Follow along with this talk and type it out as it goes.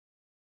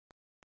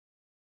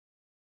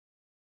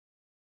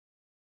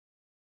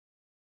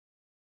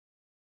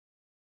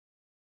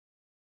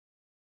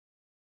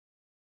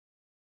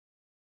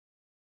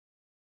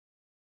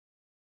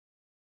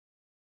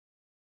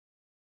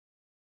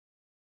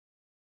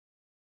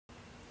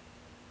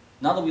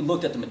Now that we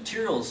looked at the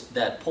materials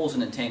that pose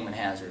an entanglement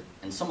hazard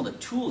and some of the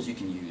tools you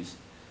can use,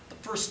 the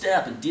first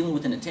step in dealing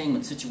with an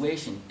entanglement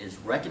situation is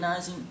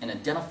recognizing and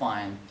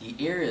identifying the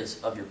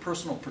areas of your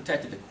personal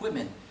protective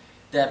equipment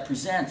that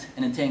present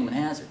an entanglement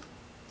hazard.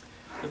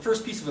 The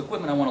first piece of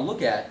equipment I want to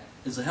look at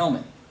is a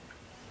helmet.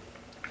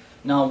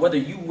 Now, whether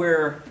you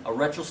wear a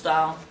retro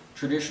style,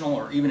 traditional,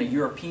 or even a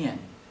European,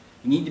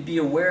 you need to be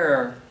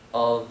aware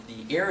of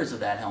the areas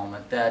of that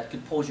helmet that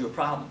could pose you a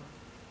problem.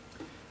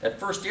 That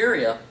first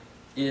area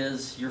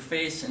is your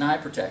face and eye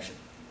protection.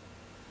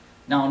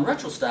 Now in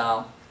retro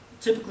style,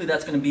 typically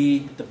that's going to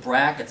be the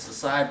brackets, the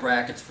side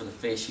brackets for the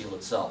face shield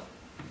itself.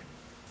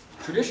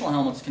 Traditional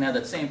helmets can have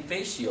that same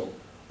face shield,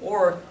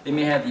 or they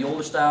may have the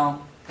older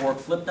style or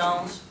flip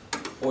downs,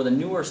 or the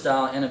newer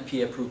style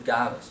NFPA approved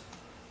goggles.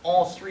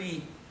 All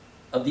three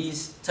of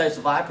these types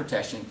of eye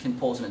protection can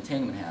pose an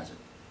entanglement hazard.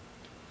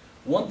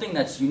 One thing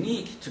that's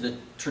unique to the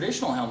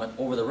traditional helmet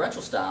over the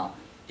retro style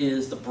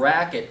is the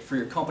bracket for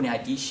your company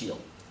ID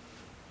shield.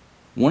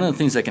 One of the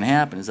things that can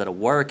happen is that a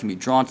wire can be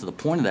drawn to the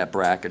point of that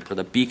bracket or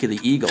the beak of the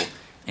eagle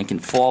and can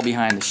fall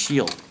behind the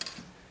shield.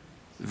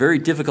 Very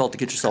difficult to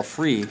get yourself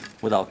free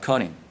without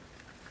cutting.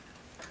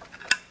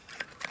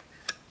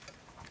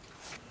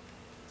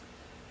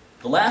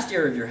 The last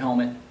area of your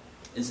helmet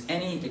is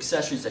any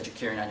accessories that you're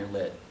carrying on your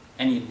lid.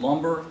 Any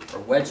lumber or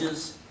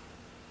wedges,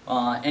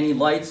 any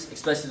lights,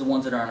 especially the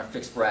ones that are on a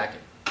fixed bracket.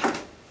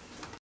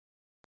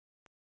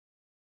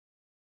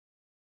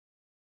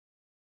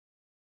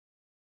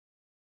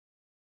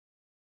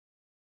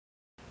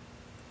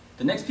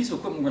 The next piece of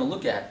equipment we're going to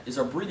look at is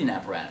our breathing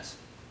apparatus.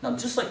 Now,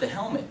 just like the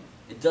helmet,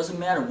 it doesn't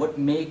matter what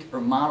make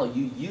or model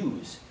you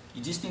use.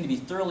 You just need to be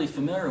thoroughly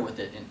familiar with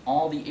it in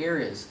all the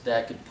areas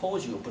that could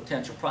pose you a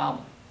potential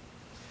problem.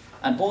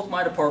 On both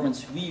my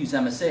departments, we use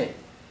MSA.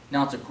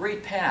 Now, it's a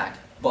great pack,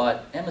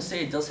 but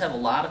MSA does have a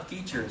lot of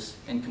features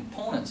and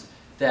components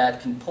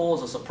that can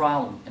pose us a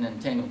problem in an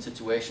entanglement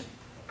situation.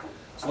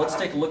 So let's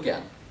take a look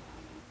at them.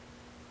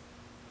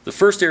 The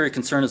first area of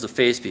concern is the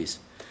face piece.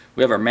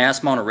 We have our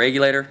mass mounted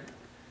regulator,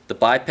 the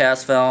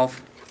bypass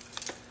valve.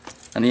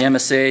 On the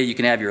MSA, you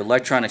can have your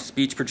electronic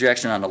speech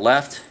projection on the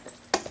left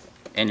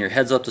and your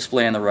heads-up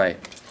display on the right.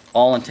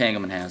 All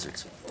entanglement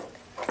hazards.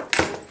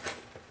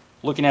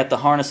 Looking at the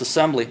harness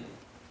assembly,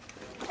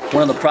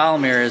 one of the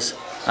problem areas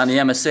on the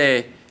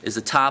MSA is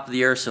the top of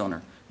the air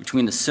cylinder,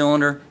 between the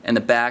cylinder and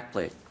the back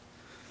plate.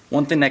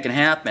 One thing that can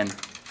happen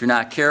if you're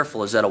not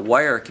careful is that a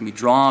wire can be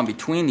drawn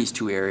between these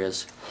two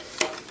areas,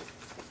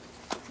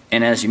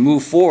 and as you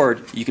move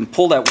forward, you can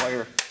pull that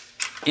wire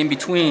in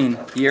between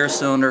the air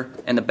cylinder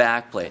and the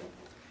back plate.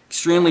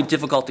 Extremely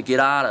difficult to get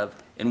out of,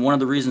 and one of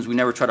the reasons we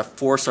never try to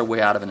force our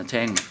way out of an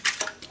entanglement.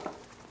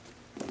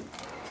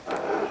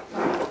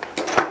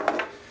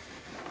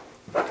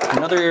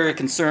 Another area of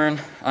concern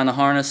on the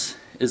harness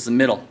is the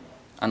middle.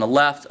 On the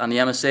left, on the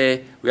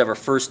MSA, we have our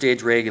first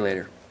stage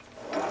regulator.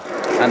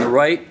 On the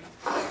right,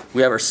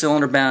 we have our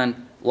cylinder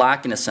band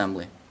locking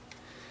assembly.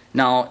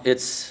 Now,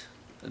 it's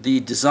the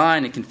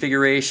design and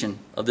configuration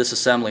of this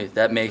assembly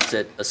that makes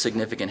it a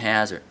significant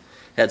hazard.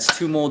 It has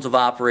two modes of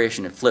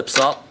operation. It flips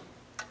up,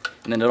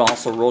 and then it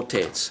also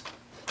rotates.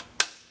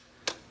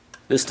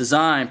 This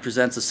design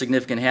presents a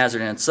significant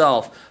hazard in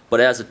itself, but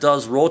as it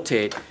does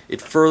rotate,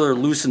 it further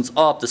loosens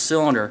up the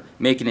cylinder,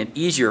 making it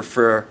easier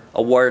for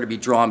a wire to be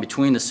drawn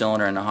between the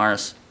cylinder and the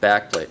harness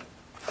backplate.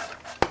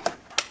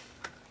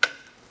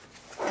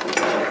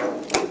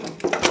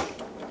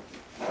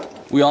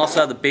 We also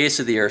have the base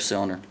of the air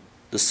cylinder,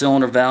 the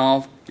cylinder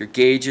valve, your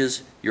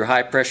gauges, your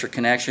high pressure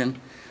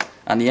connection.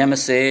 On the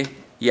MSA,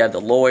 you have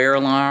the low air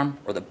alarm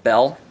or the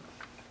bell,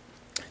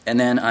 and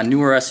then on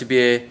newer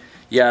SCBA,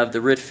 you have the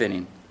RIT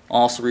fitting,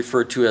 also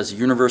referred to as the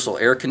universal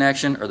air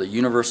connection or the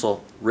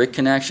universal RIT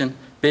connection.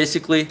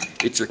 Basically,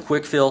 it's your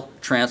quick fill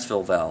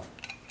transfill valve.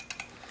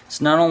 It's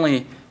not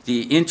only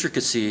the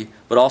intricacy,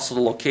 but also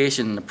the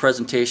location and the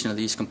presentation of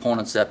these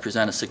components that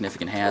present a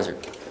significant hazard.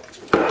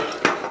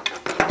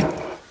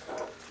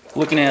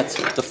 Looking at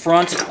the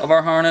front of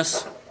our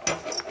harness,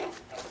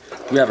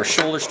 we have our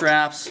shoulder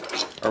straps,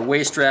 our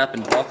waist strap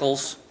and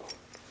buckles.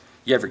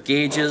 You have your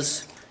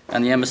gauges.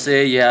 On the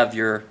MSA, you have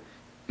your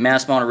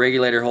mass mounted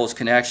regulator hose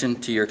connection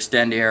to your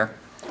extend air.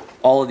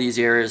 All of these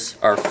areas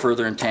are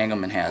further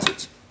entanglement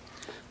hazards.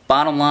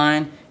 Bottom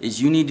line is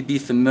you need to be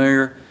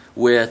familiar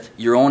with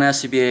your own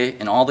SCBA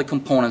and all the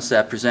components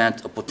that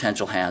present a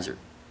potential hazard.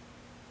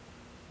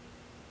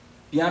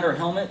 Beyond our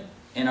helmet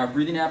and our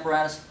breathing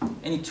apparatus,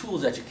 any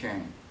tools that you're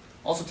carrying.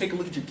 Also take a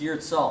look at your gear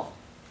itself.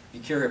 If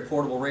you carry a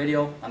portable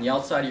radio on the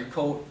outside of your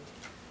coat,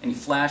 any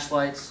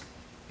flashlights,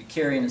 if you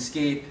carry an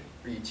escape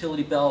or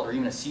utility belt or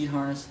even a seat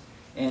harness,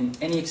 and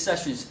any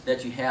accessories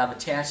that you have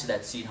attached to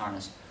that seat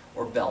harness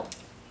or belt.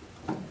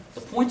 The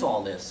point to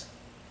all this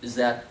is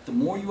that the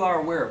more you are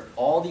aware of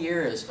all the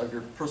areas of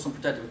your personal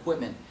protective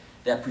equipment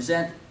that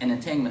present an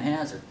entanglement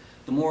hazard,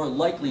 the more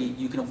likely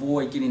you can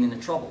avoid getting into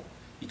trouble,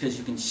 because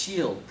you can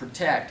shield,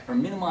 protect, or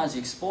minimize the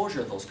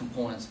exposure of those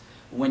components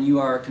when you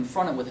are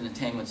confronted with an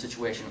entanglement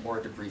situation or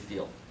a debris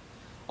field.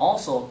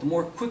 Also, the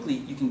more quickly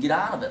you can get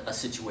out of a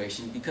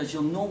situation, because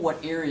you'll know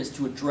what areas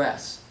to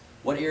address,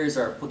 what areas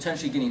are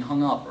potentially getting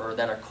hung up or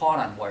that are caught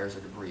on wires or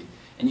debris.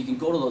 And you can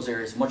go to those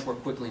areas much more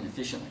quickly and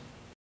efficiently.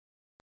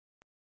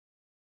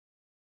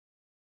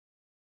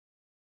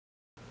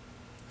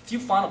 A few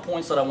final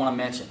points that I want to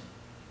mention.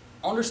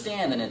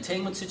 Understand that an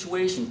entanglement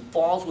situation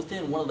falls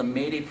within one of the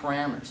Mayday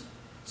parameters,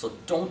 so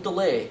don't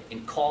delay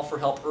and call for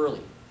help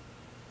early.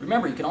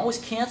 Remember, you can always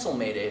cancel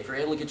Mayday if you're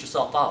able to get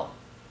yourself out,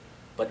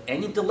 but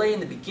any delay in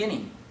the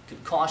beginning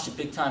could cost you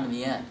big time in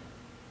the end.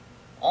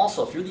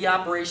 Also, if you're the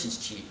operations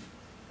chief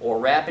or a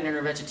rapid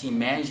intervention team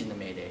managing the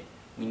Mayday,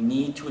 we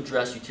need to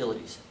address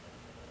utilities.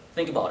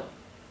 Think about it.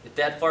 If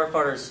that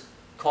firefighter is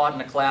caught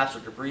in a collapse or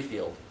debris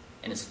field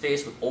and is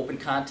faced with open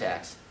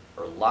contacts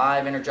or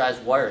live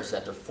energized wires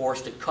that they're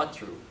forced to cut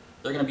through,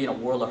 they're going to be in a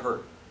world of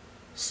hurt.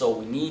 So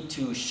we need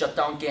to shut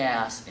down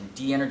gas and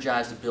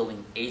de-energize the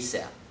building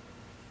ASAP.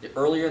 The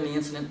earlier in the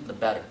incident, the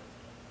better.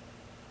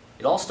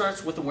 It all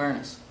starts with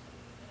awareness.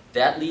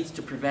 That leads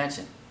to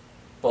prevention.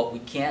 But we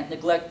can't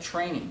neglect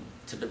training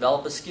to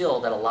develop a skill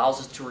that allows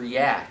us to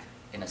react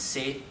in a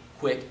safe,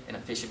 quick, and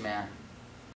efficient manner.